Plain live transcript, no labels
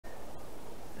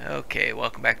Okay,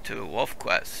 welcome back to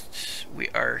Wolfquest. We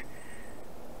are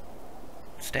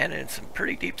standing in some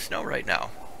pretty deep snow right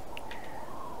now.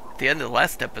 At the end of the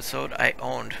last episode, I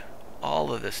owned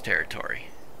all of this territory.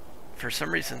 For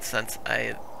some reason, since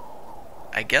I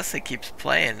guess it keeps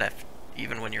playing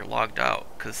even when you're logged out,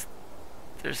 because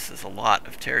there's a lot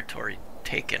of territory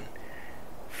taken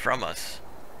from us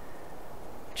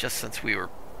just since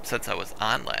I was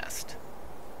on last.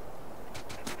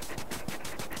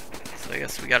 So I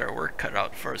guess we got our work cut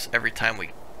out for us every time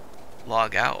we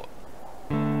log out.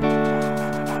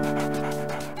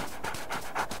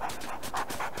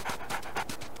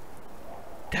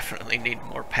 Definitely need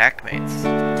more pack mates.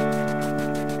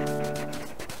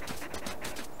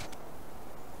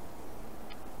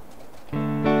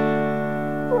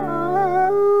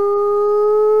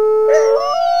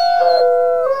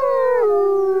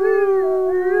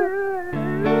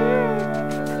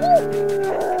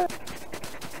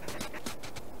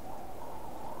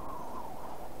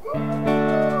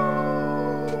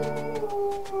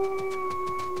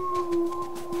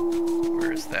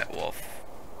 Where's that wolf?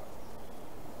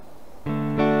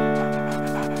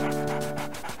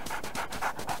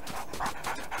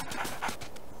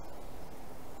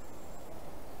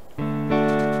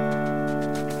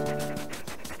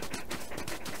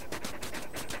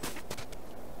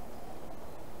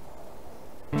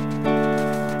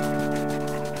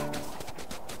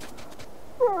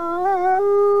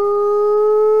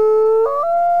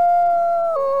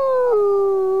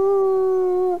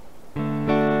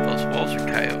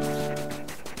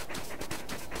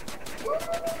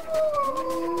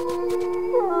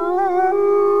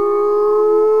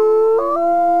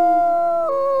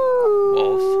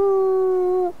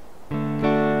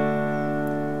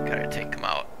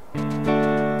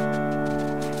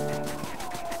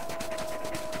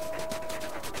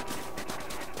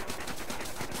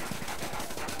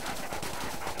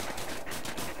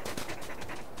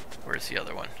 Where's the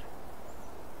other one?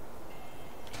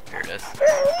 Here it is.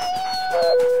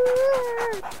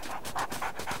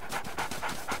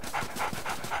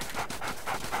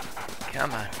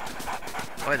 Come on.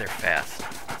 Boy, they're fast.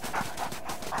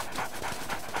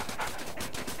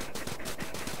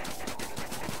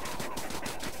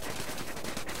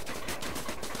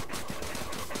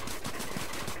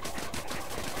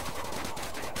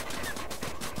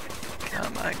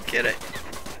 Come on, get it.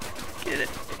 Get it.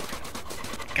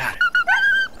 Got it.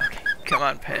 Okay, come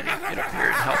on, Penny. Get up here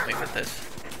and help me with this.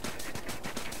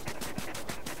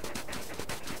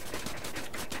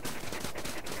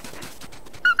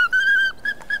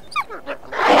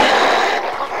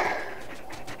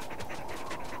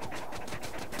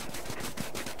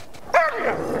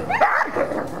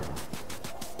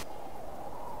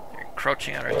 They're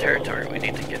encroaching on our territory. We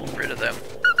need to get rid of them.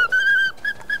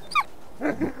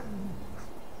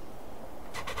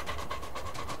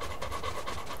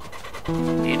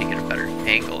 Need to get a better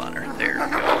angle on her. There we go.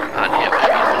 On him.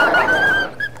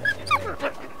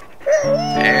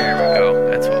 There we go.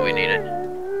 That's what we needed.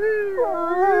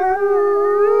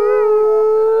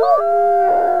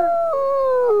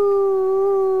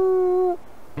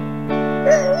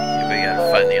 Okay, we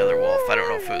gotta find the other wolf. I don't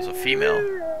know if it was a female.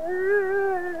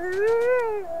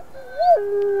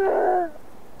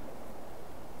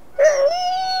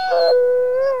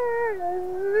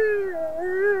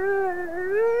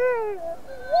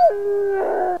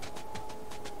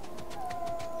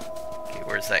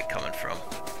 Where's that coming from?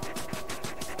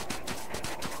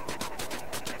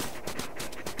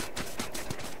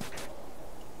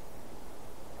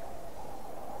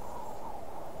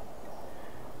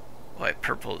 Boy,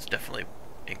 purple is definitely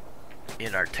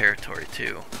in our territory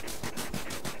too.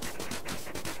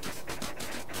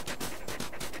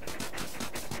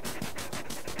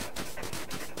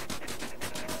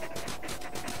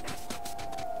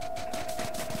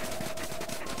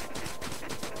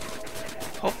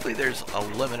 Hopefully there's a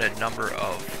limited number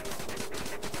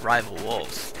of rival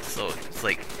wolves, so it's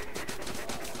like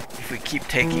if we keep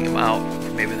taking them out,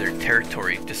 maybe their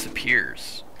territory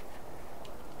disappears.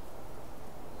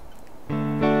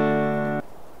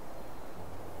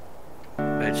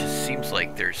 But it just seems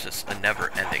like there's just a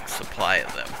never-ending supply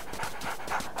of them.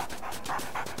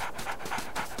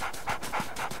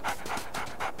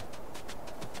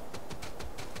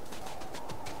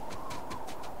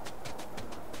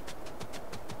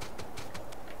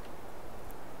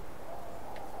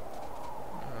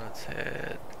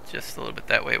 Head just a little bit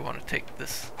that way. I want to take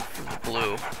this from the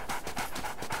blue.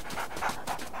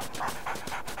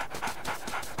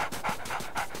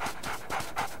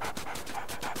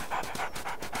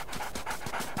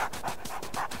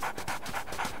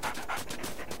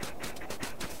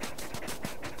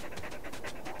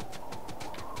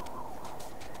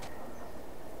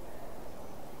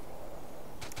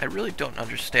 I really don't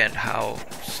understand how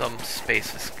some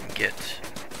spaces can get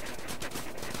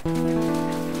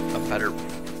a better,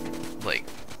 like,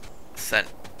 scent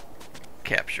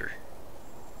capture.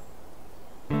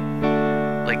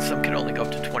 Like, some can only go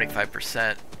up to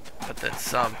 25%, but then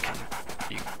some can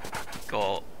you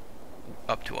go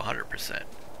up to 100%.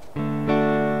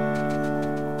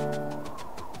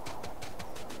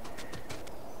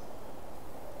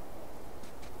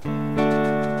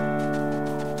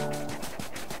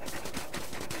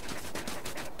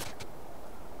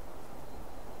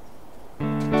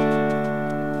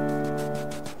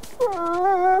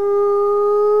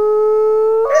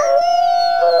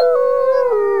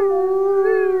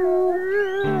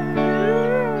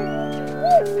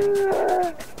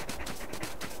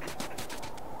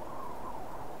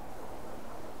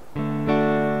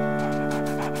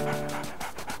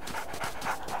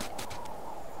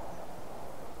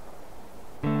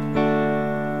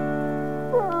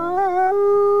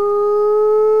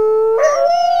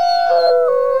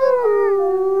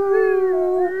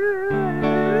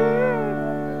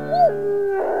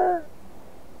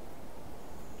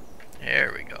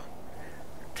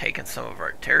 Some of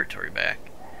our territory back.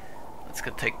 Let's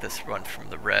go take this run from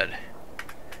the red.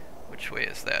 Which way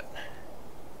is that?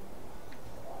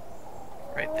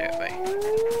 Right that way.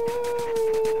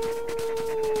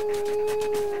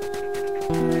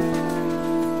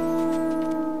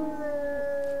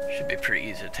 Should be pretty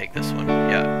easy to take this one.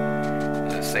 Yeah.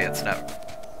 As I say, it's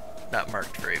not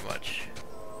marked very much.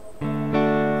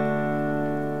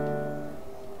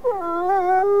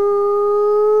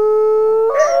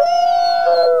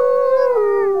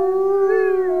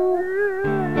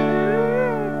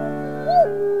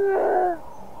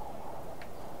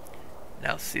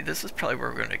 See, this is probably where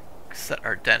we're going to set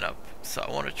our den up, so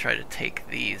I want to try to take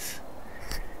these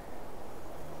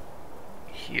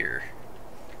here.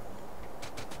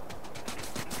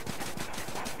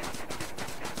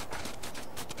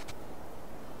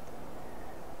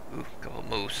 Ooh, couple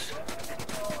moose.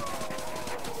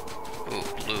 Ooh,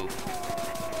 blue.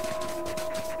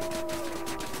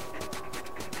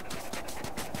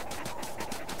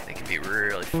 They can be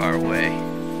really far away.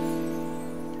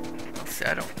 See,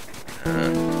 I don't...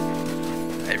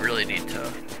 I really need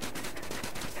to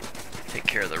take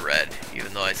care of the red,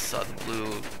 even though I saw the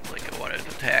blue like I wanted to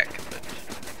attack, but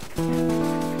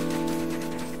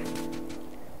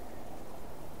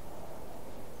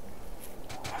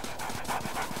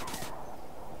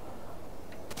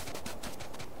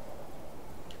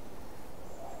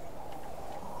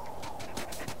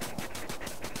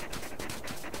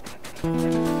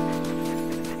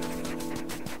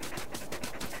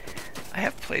I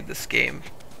have played this game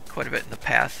quite a bit in the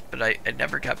past, but I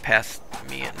never got past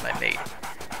me and my mate.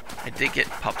 I did get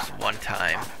pups one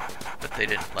time, but they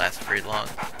didn't last very long.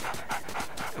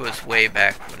 It was way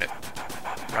back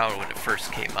around when it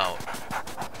first came out.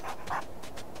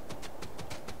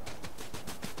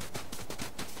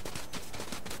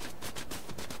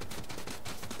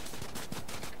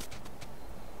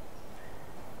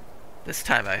 This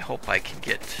time I hope I can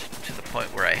get to the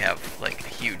point where I have like a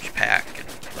huge pack and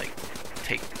like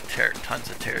take tons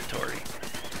of territory.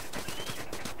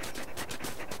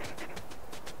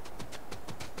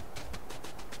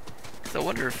 So I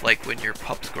wonder if like when your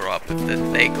pups grow up, if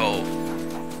then they go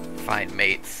find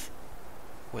mates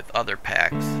with other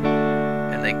packs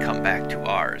and they come back to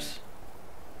ours.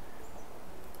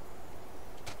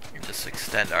 And just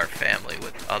extend our family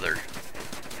with other,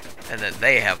 and then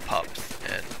they have pups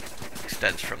and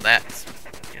extends from that,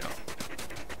 you know.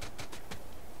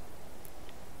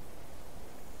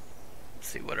 Let's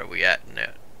see, what are we at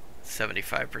now?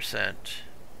 75%.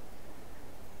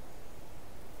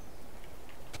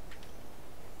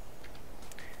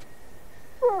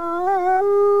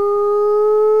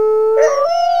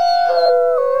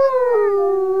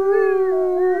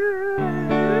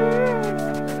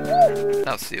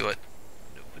 Let's see what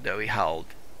that we howled.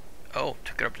 Oh,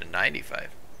 took it up to 95.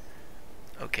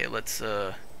 Okay, let's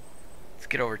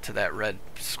get over to that red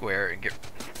square and get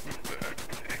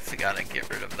hexagon and get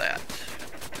rid of that.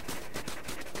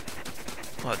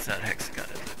 Well, it's not hexagon,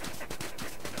 is it?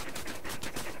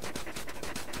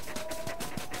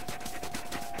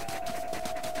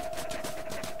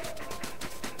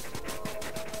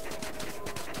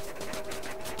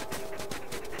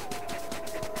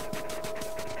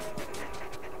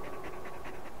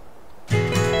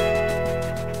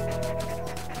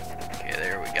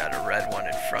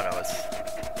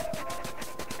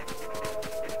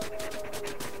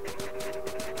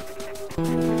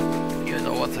 Even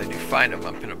though once I do find them,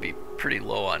 I'm going to be pretty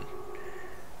low on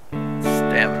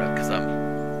stamina because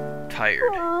I'm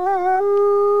tired.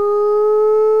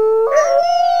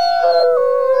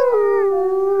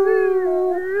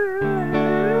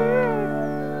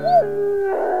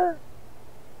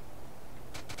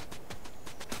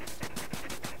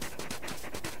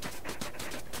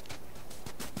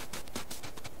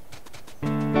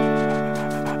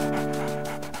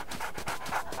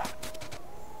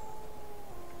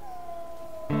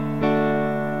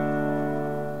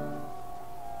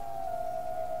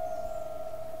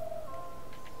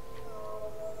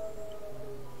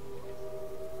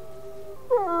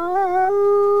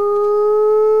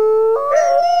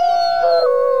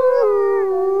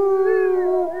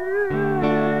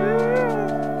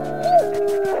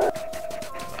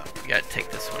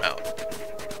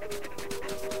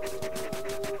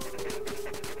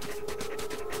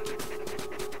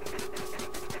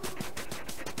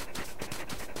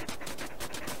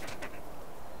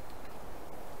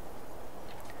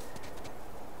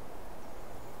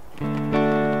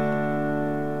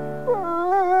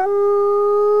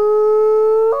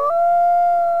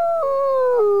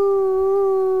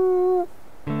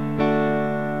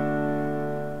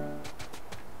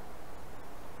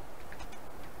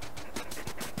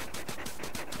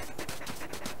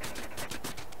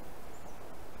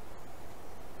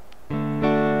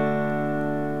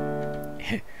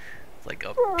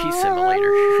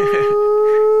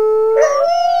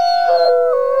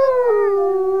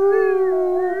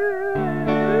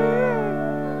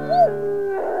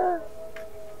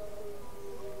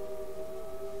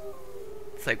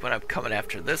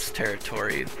 after this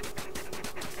territory,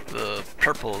 the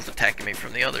purple is attacking me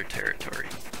from the other territory.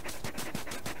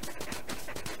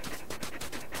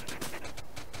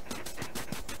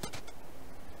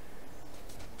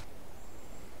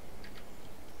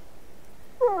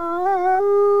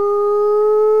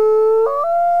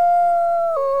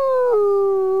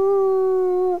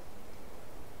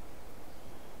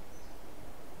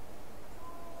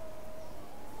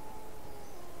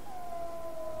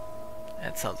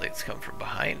 That sounds like it's coming from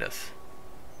behind us.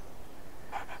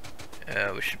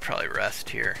 We should probably rest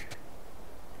here.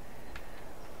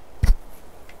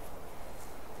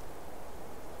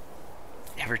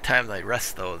 Every time I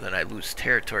rest though, then I lose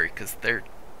territory because they're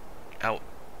out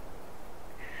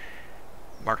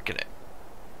marking it.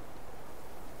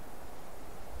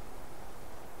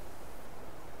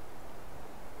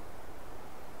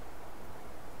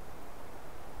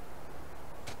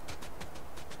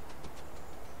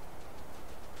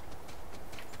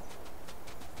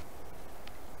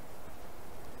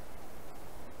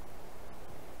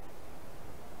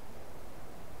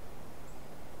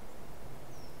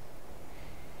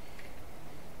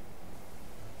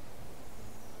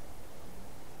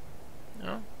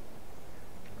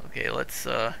 Okay, let's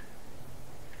get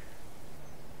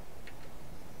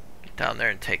down there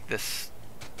and take this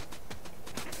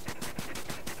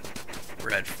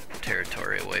red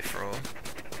territory away from them.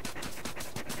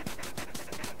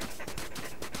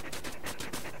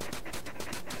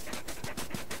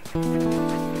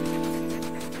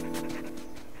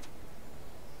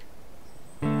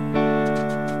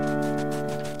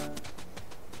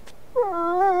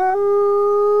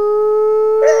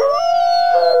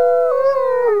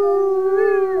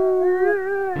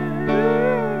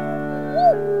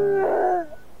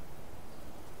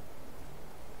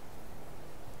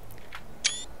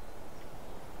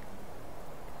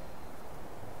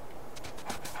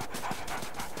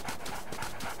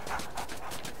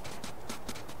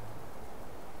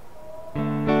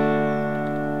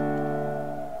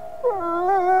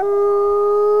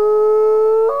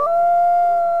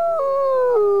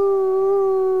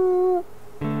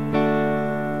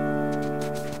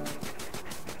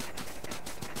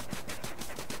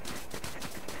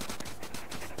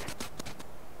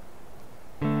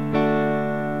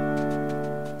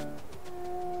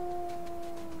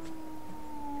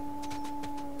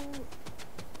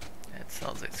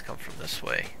 Sounds like it's come from this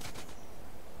way.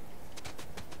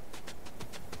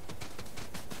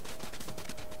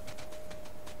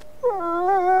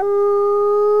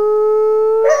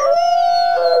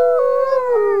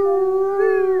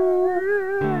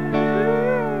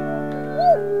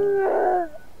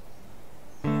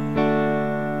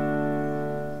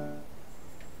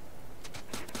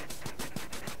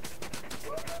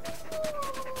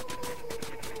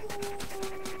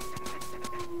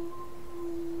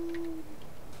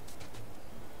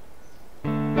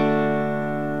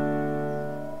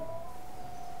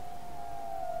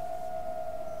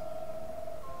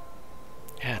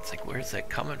 Yeah, it's like, where's that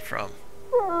coming from?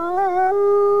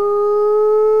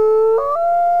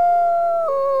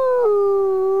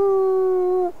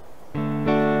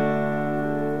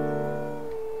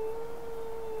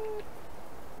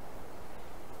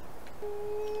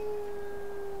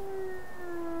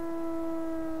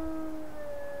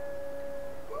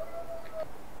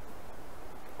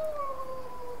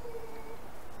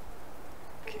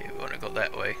 Okay, we want to go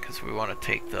that way because we want to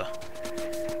take this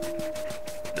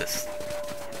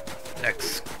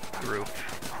next group,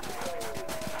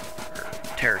 or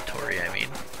territory, I mean.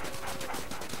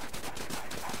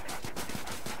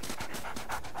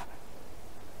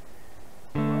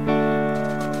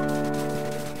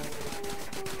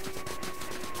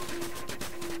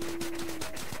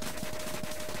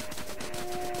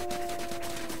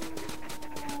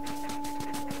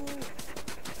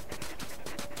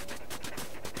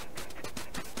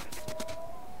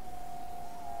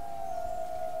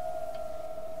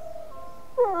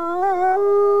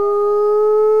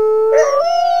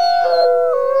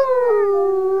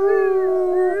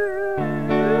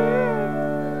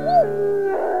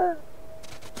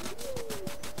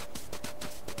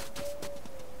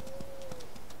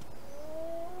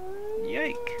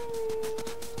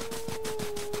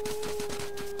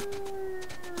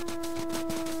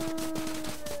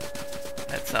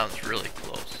 That sounds really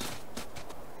close.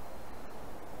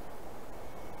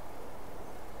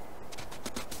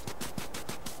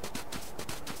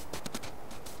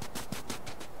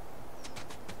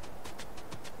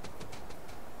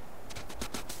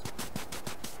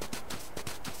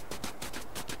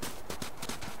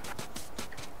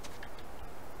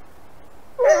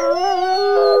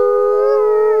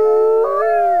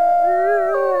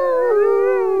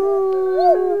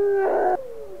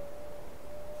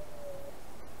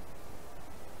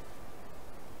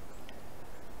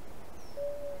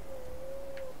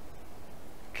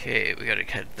 Okay, we gotta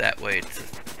head that way to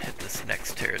hit this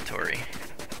next territory.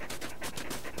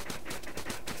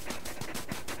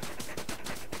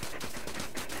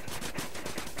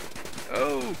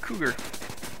 Oh, cougar.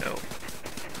 No.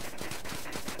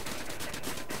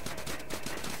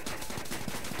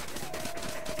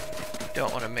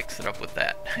 Don't want to mix it up with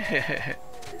that.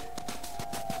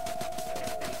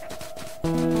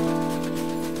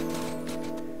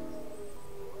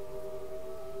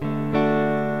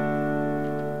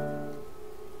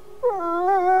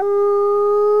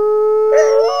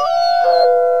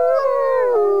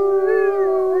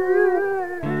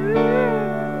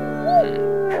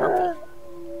 Purple.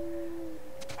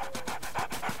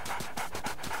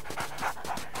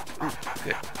 Ooh,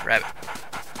 good. Rabbit.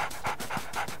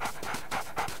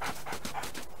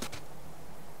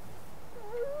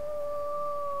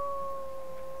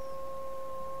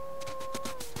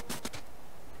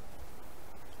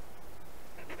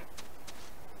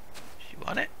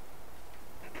 Want it?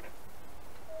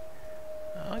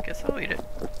 Oh, I guess I'll eat it.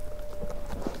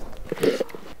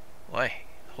 Boy,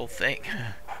 whole thing.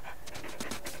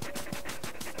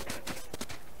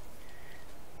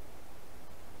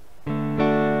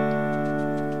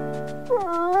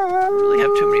 Don't really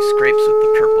have too many scrapes with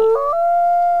the purple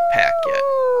pack yet.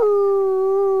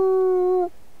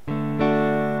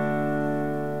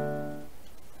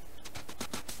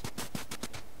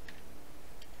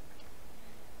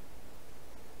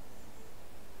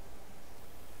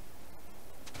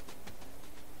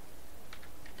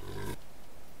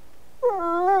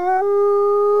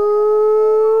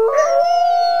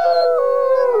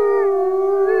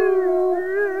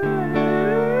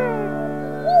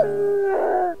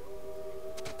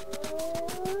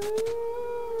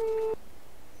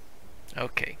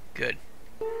 Okay, good.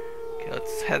 Okay,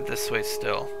 let's head this way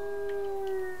still.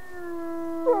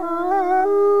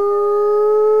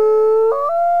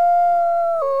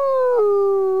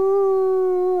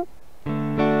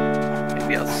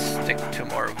 Maybe I'll stick to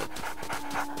more of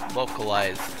a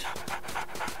localized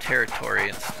territory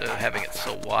instead of having it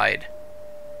so wide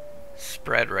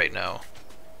spread right now.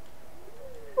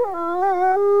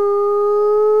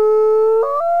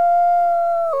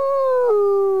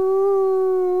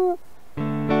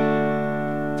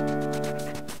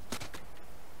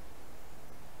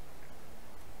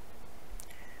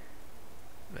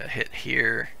 Hit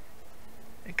here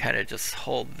and kind of just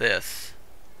hold this.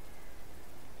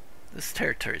 This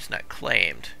territory is not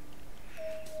claimed,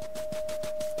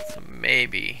 so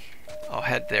maybe I'll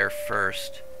head there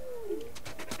first,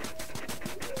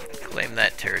 claim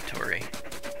that territory.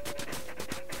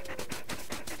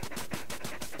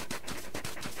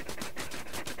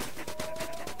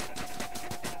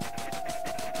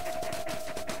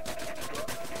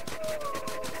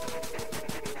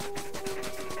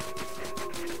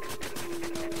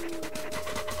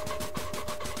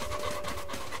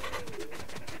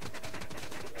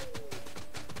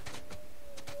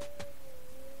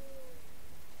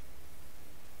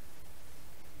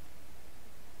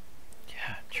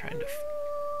 Trying to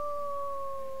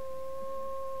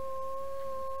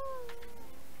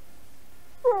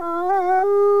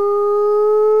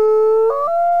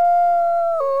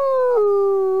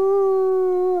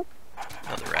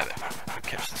another rabbit. I'll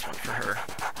catch this one for her.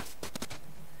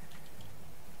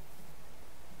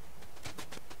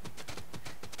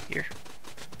 Here.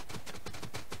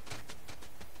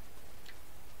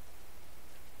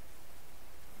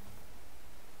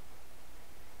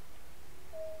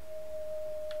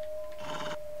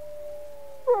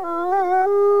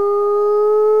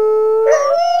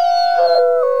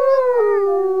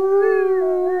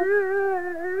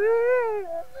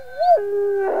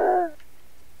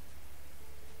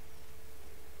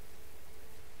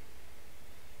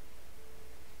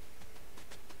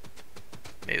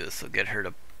 Maybe this will get her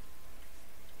to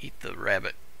eat the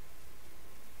rabbit.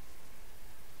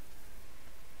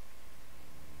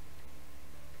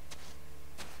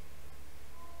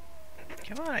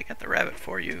 Come on, I got the rabbit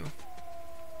for you.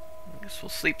 I guess we'll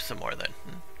sleep some more then.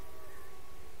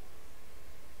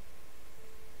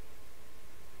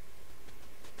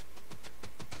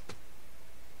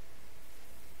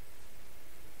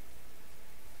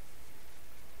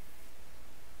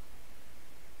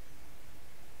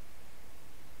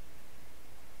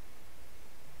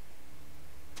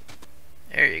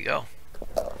 There you go.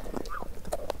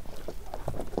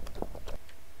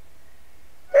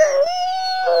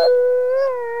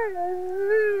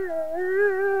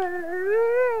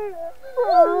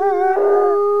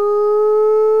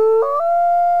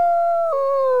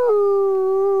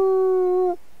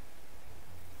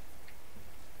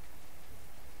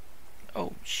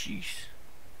 Oh, jeez.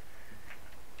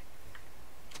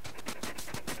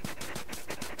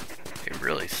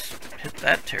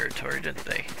 that territory, didn't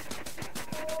they?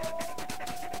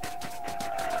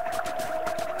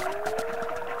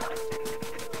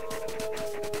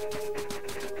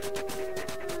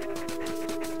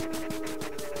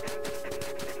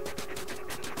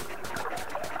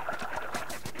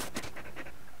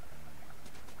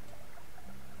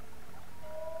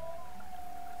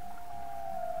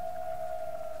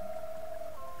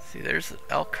 See, there's an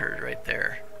elk herd right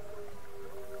there.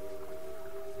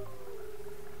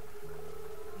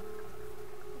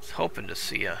 I was hoping to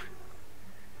see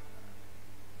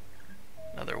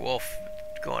another wolf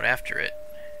going after it.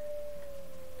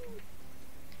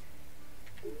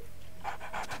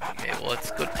 Okay, well,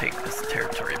 let's go take this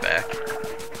territory back.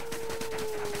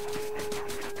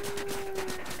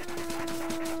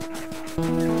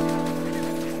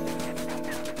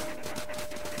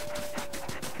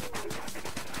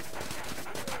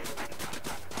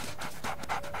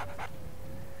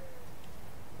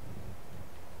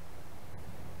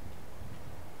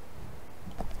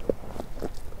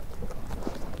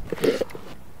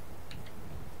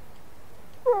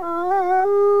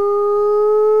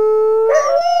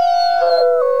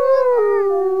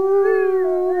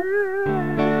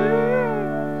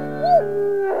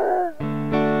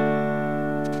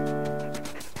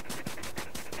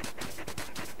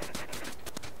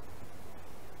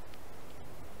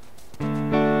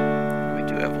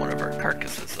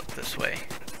 Carcasses up this way.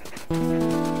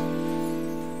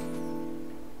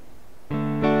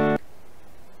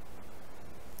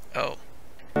 Oh,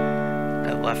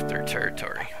 I left their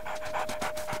territory.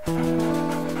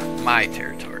 My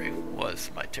territory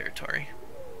was my territory.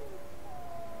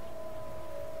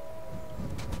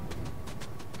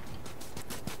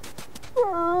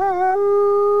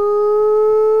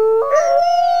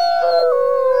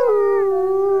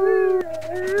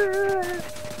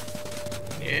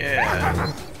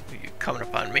 Yeah, you coming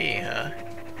up on me, huh?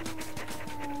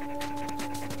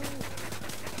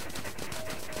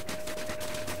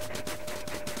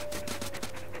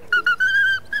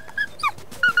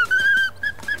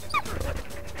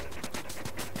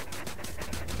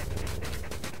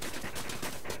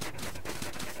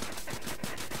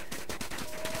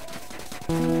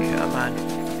 Come on.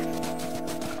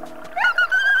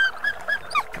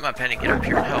 Come on, Penny, get up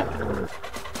here and help.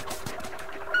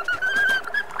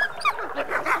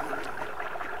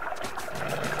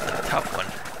 That's a tough one.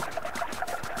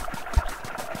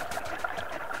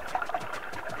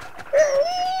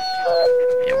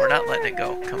 Yeah, we're not letting it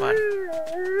go. Come on.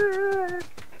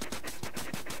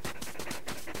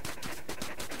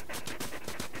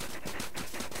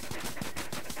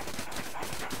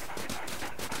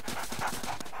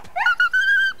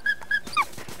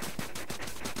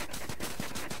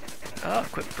 Oh,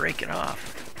 quit breaking off.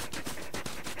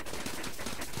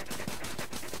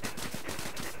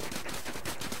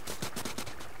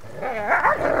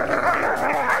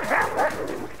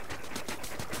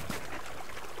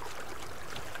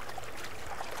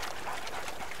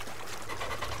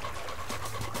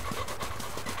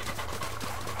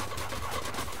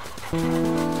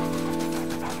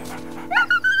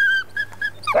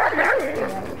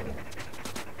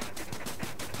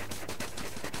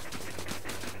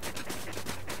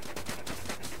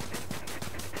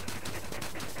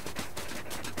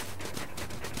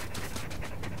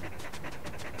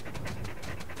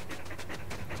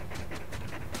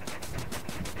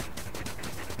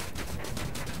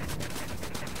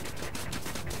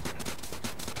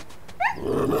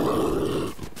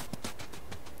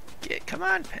 Come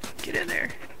on, get in there.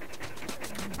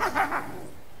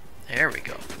 There we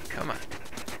go. Come on.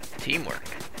 Teamwork.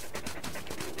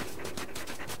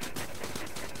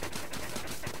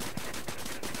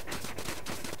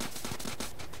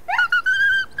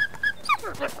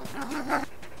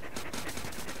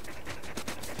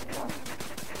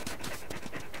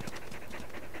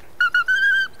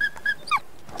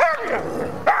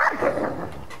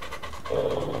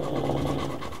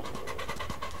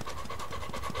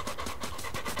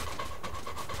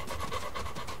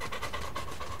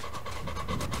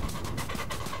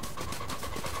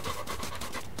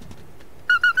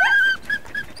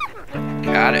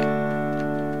 Got it.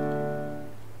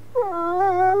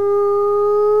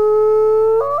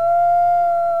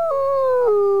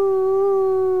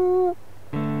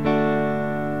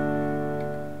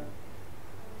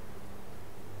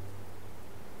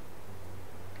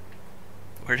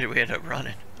 Where did we end up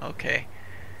running? Okay.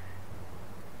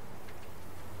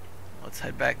 Let's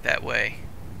head back that way.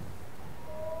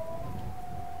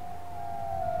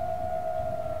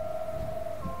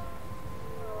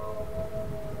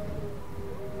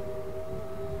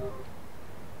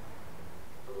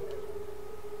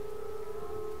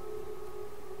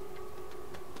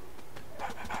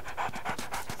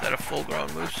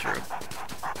 full-grown moose or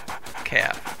a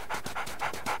calf.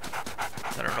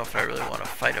 I don't know if I really want to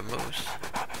fight a moose.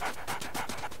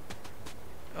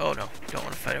 Oh no, don't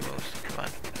want to fight a moose. Come on.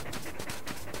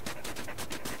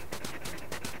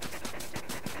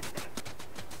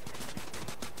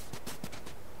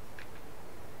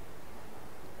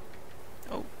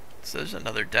 Oh, so there's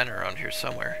another den around here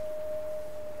somewhere.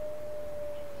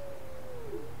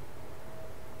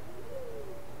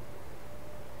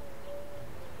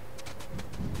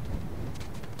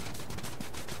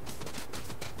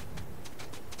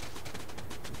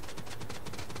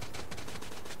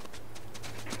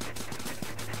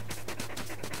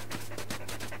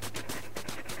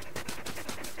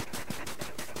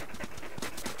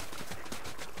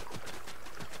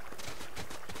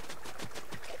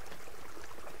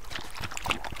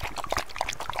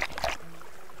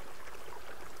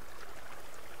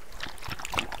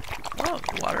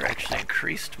 The water actually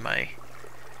increased my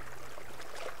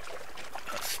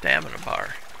stamina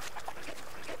bar.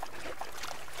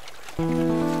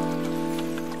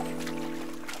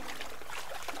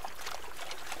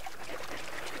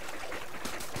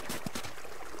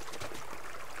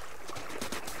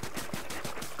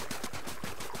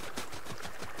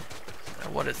 Now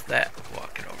what is that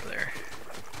walking over there?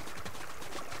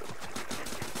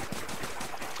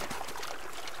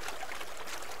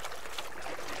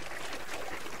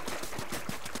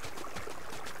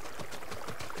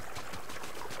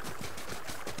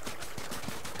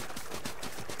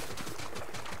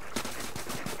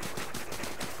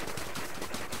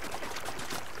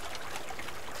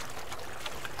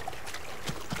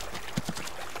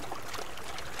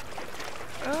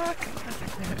 Ah, come on.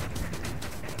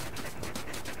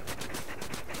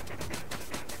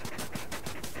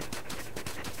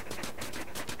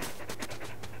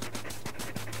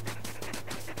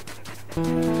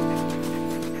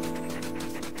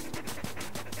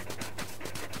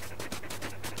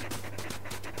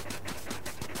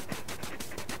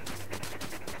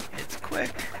 It's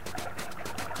quick.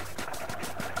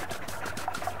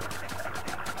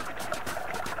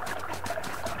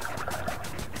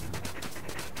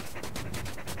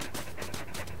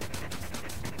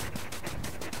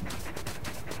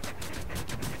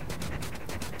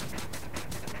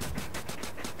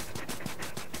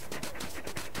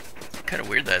 Kind of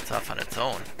weird that it's off on its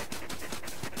own.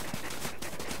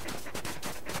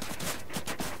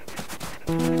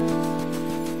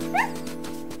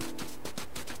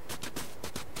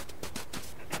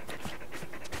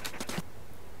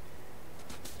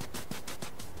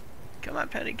 Come on,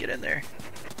 Penny, get in there.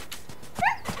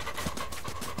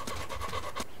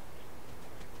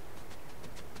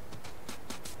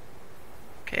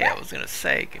 Okay, I was gonna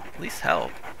say, at least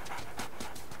help.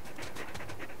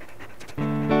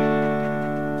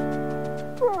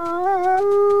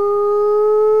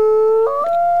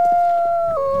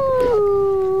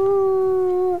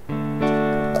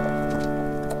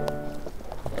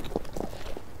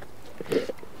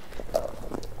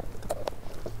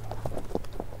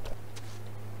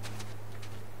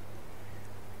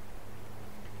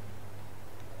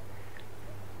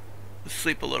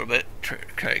 Sleep a little bit,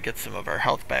 try to get some of our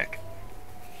health back.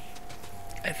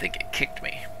 I think it kicked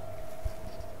me.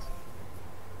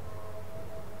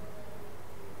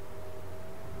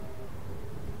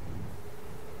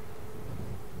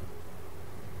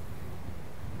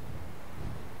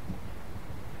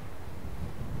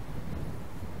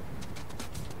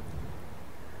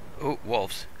 Oh,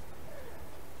 wolves.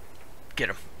 Get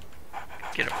him.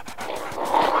 Get him.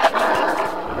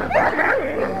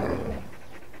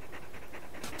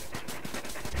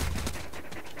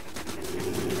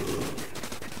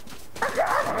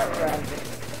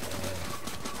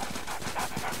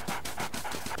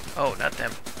 Oh, not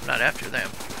them. I'm not after them.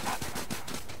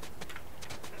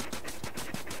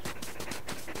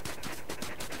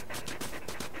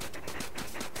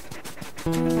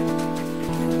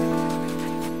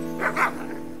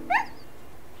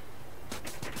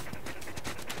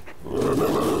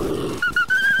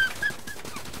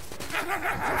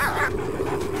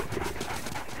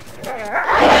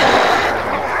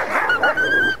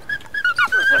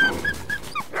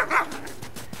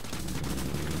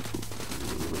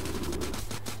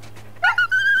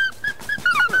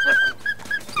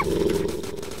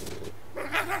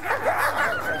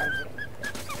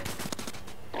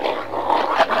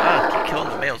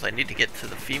 I need to get to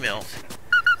the females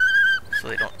so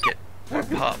they don't get more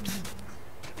pups.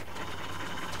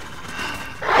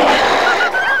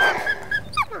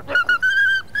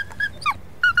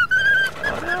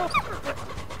 Oh no.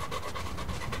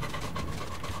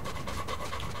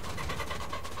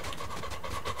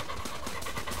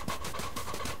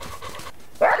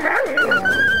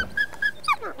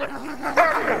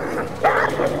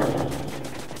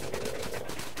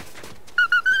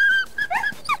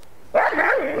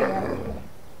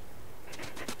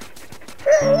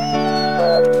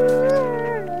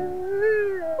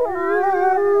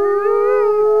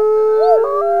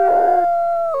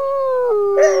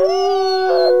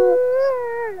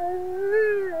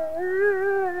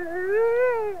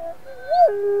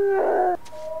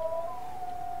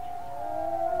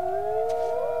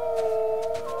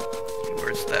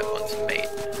 where's that one's mate?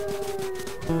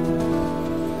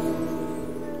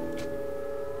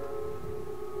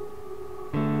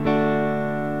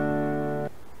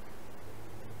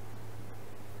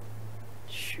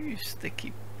 Jeez,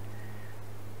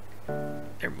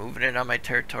 they're moving in on my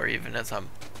territory even as I'm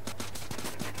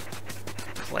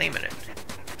claiming it.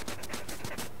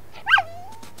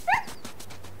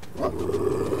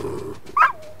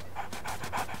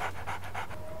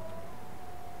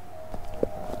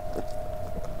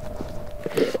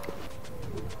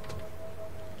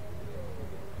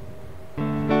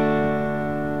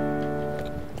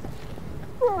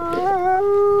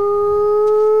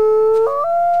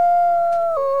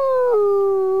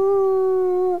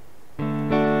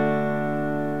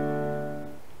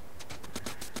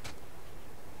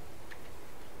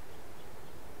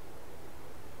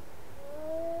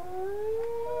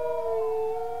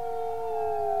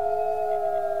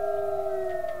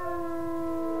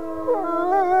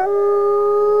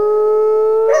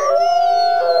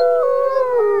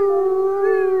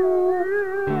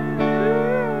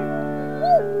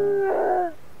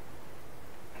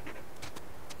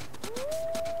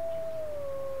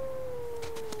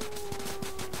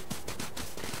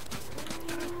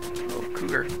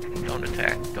 Don't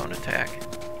attack, don't attack.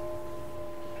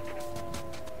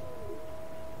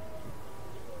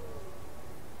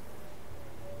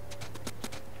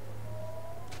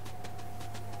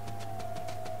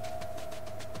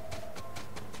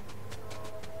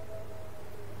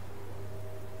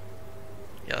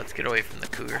 Yeah, let's get away from the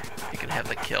cougar. You can have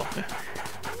the kill.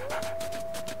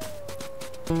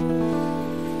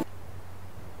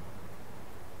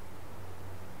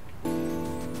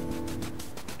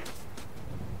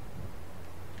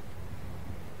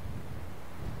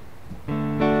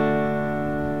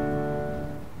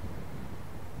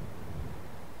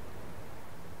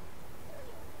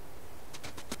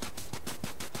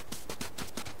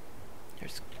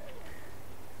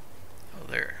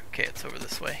 Okay, it's over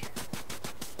this way.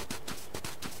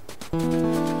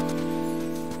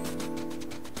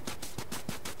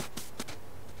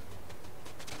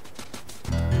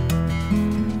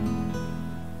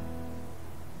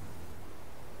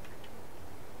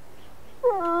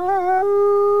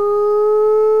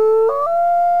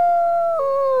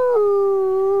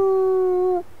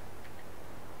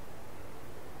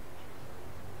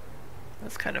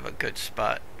 That's kind of a good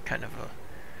spot, kind of a...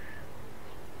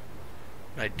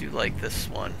 I do like this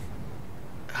one.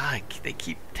 They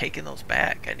keep taking those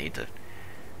back. I need to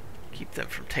keep them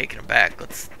from taking them back.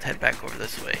 Let's head back over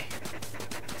this way.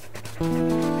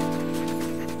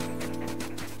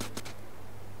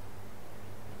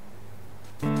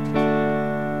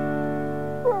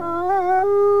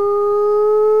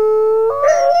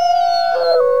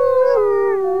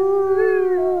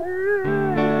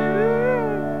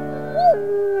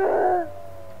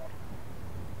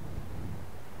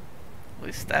 At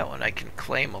least that one I can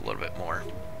claim a little bit more.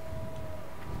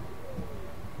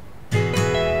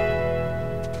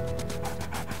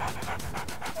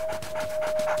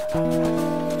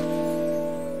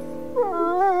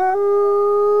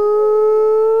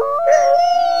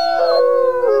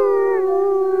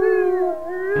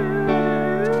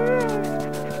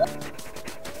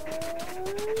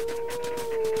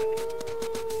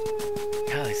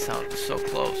 God, they sound so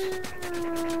close.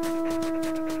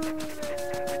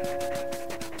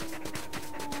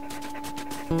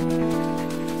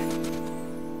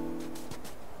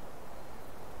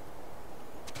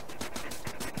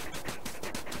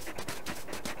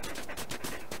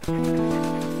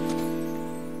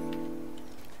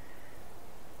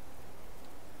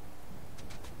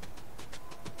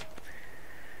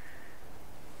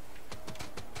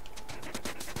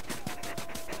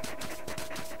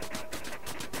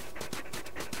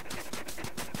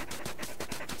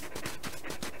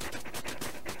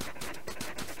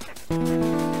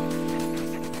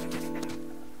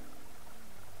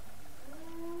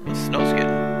 The snow's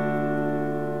getting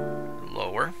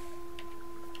lower.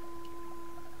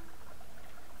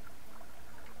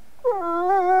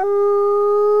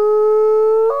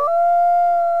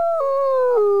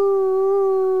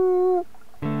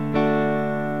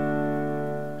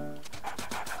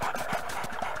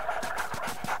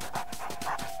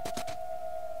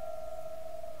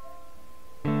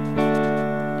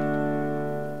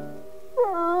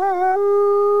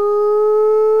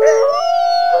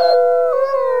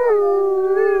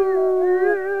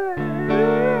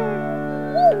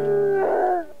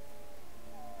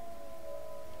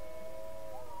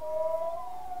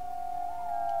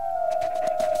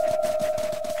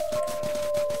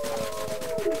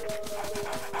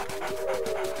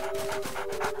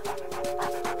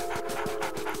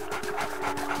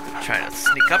 Trying to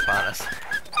sneak up on us.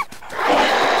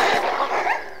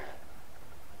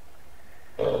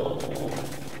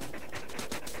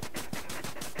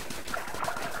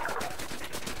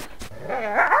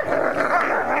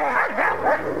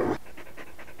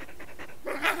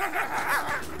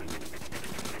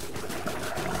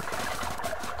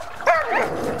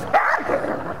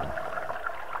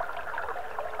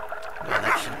 Well,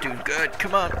 that should do good.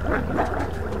 Come on.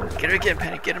 Get him again,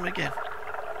 Penny. Get him again.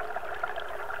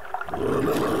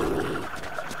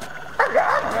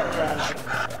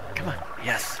 Come on.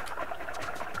 Yes.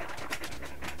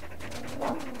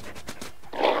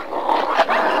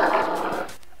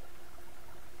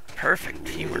 Perfect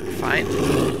teamwork,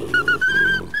 finally.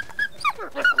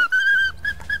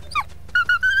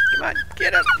 Come on,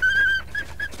 get him.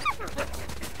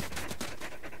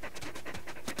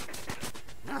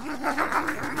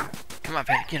 Come on,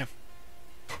 Penny, get him.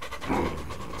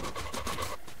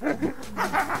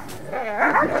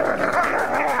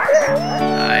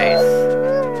 Nice.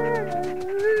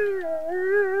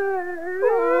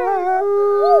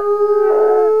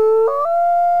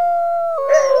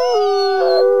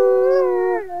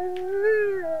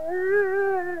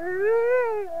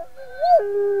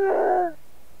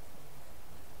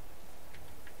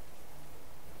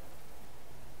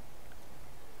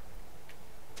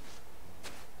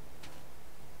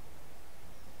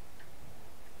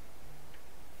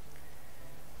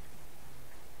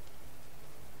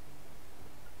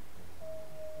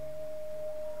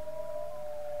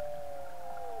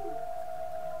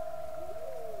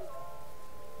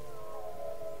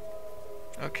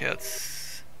 Okay,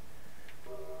 let's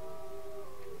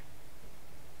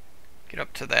get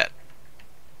up to that.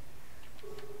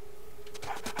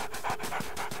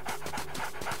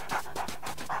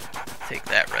 Take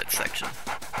that red section.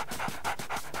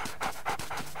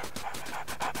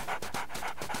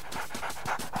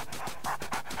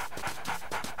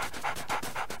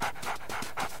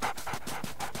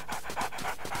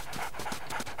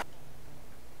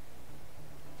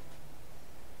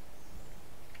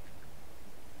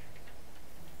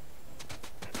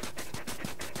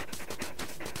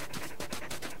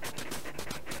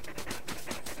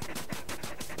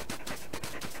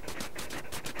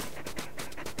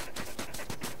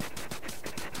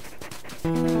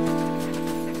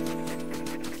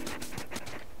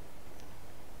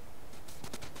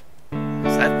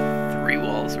 Is that 3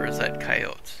 walls or is that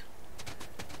coyotes?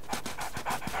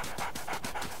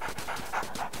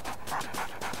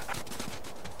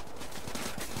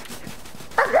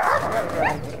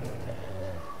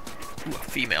 Ooh, a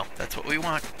female. That's what we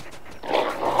want.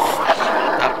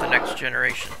 Stop the next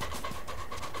generation.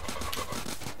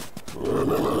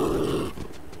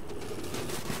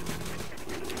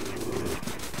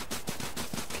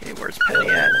 Okay, where's Penny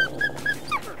at?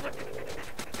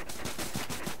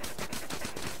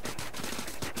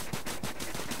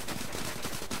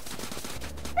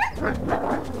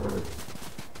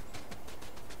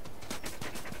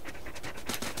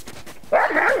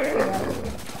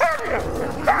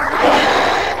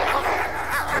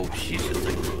 Oh, she's just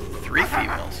like 3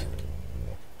 females.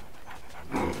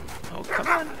 Oh, come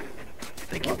on.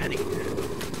 Thank you, Penny.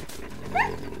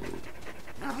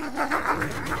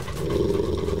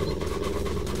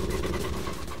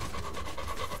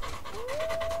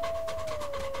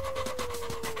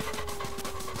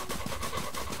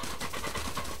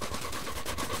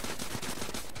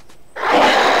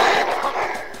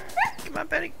 Come on,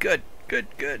 Penny. Good, good,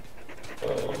 good.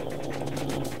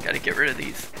 Gotta get rid of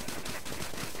these.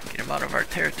 Get them out of our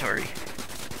territory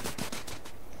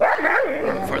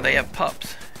before they have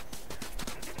pups.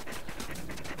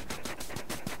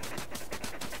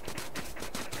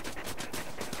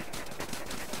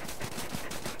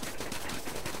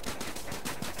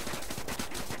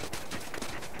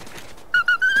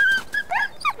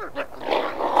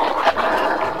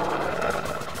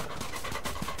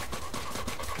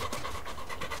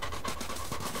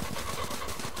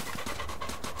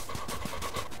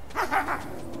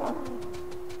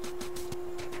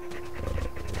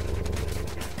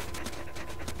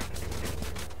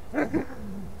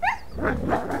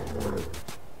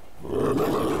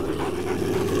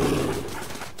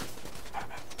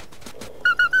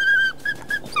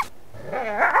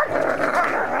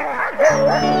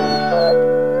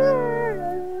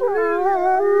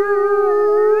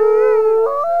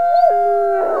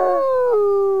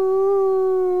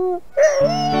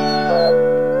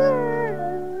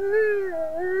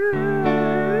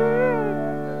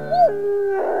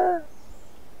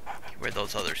 Where'd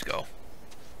those others go?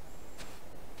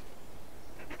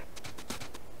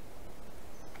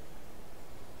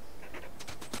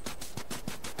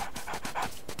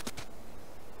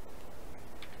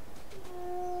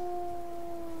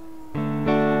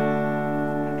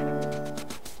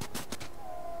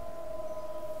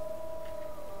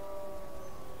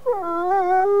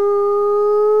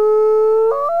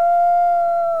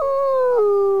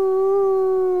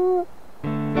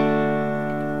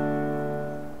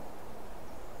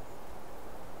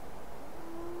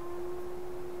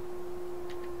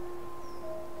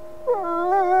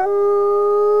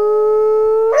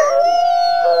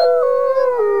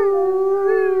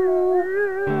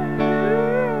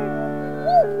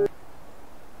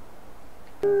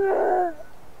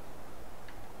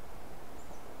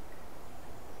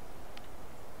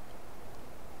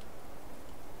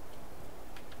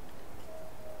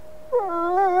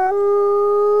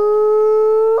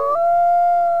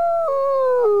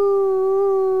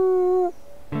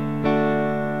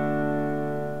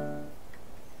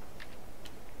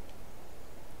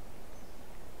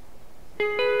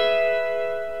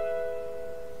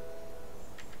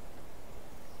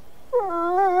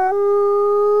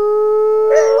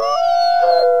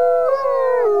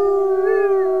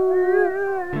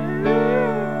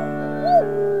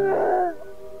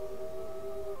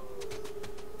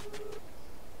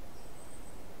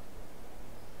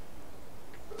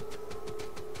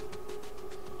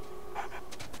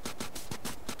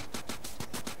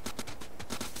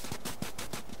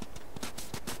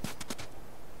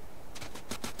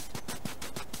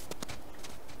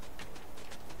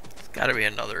 gotta be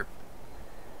another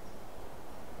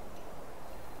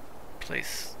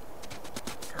place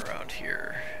around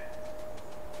here.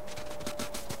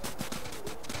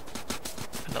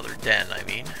 Another den, I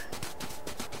mean.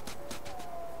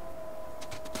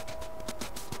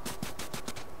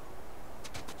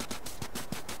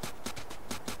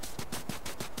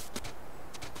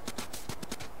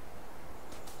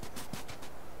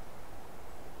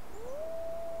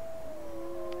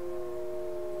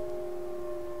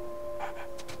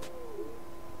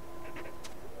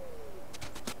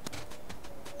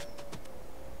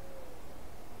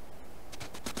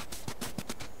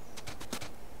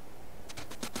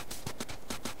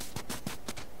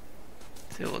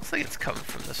 It looks like it's coming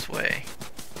from this way.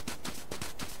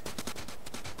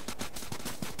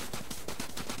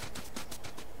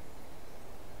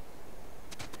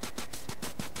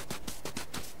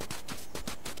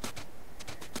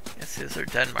 Yes, these are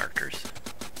den markers.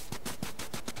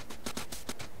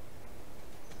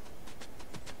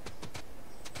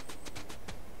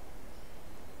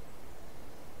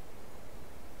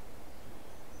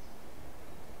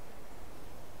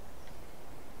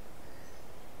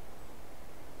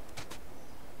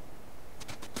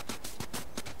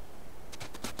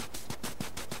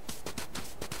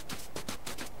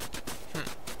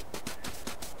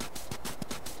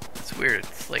 Weird,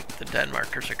 it's like the den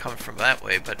markers are coming from that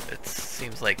way, but it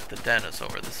seems like the den is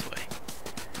over this way.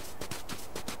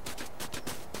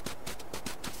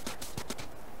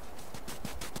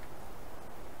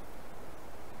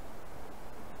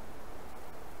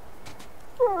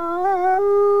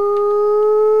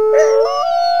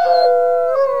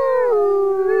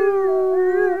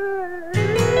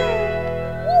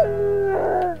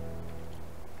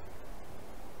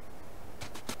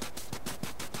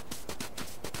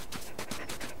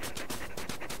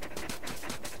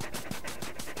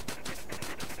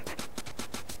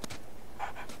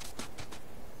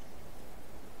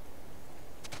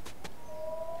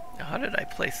 How did I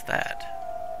place that?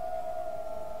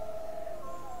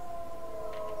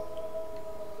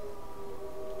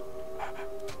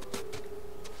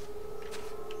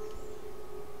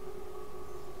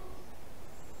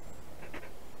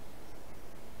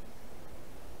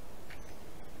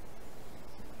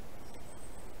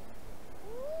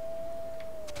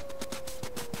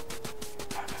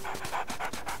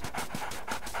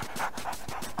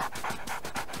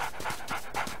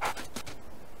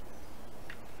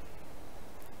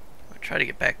 Try to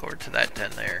get back over to that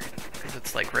den there, because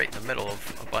it's like right in the middle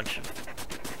of a bunch of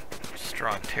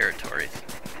strong territories.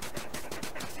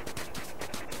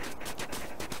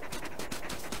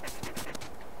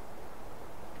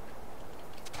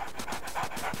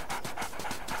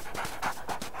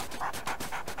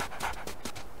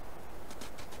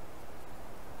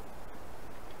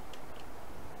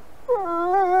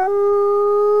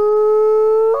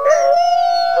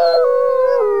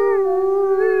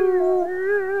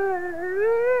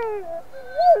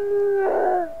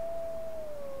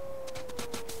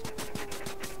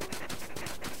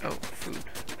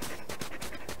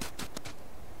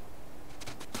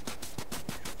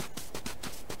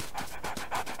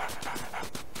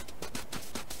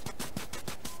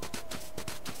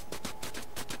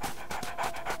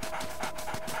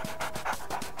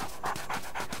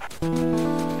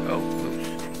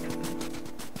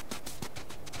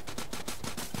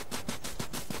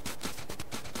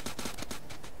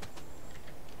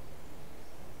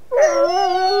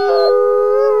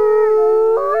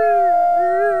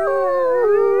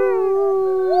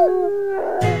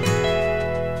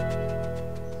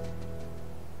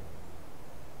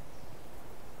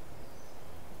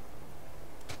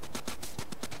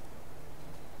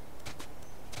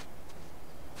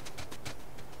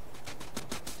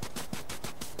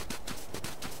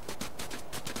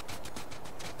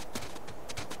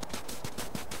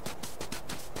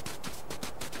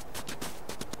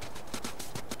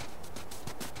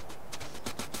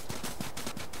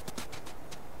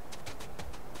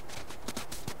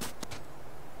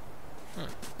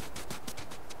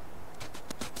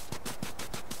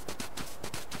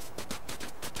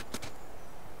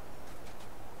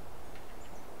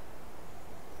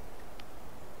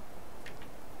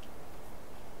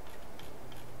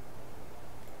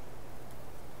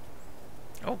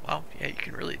 Oh wow, yeah, you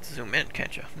can really zoom in,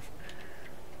 can't you?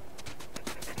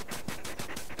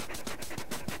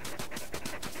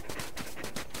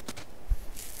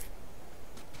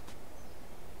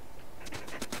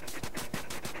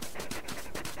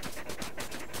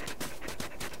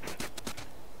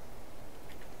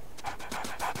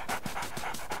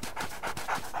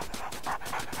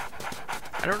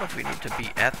 I don't know if we need to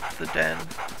be at the den.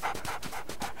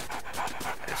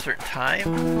 I certain time.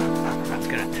 It's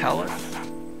going to tell us.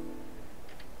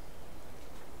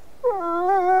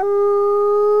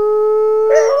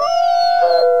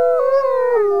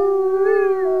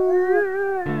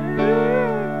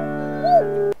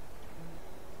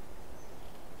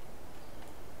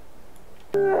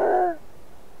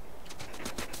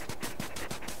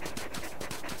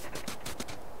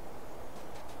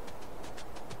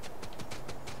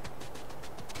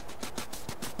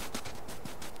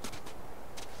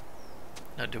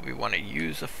 Now, do we want to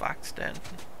use a fox den?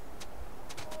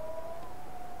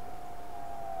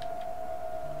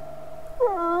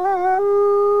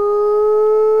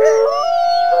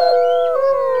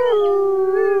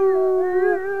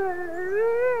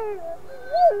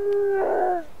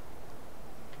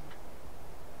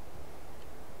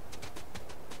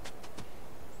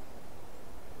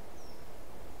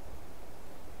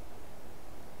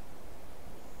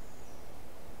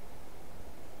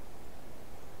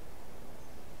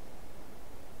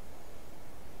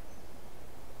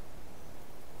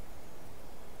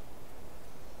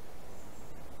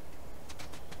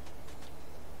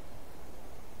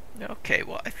 Okay,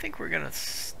 well, I think we're going to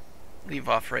leave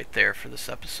off right there for this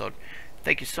episode.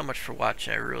 Thank you so much for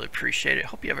watching. I really appreciate it.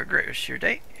 Hope you have a great rest of your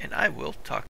day, and I will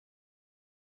talk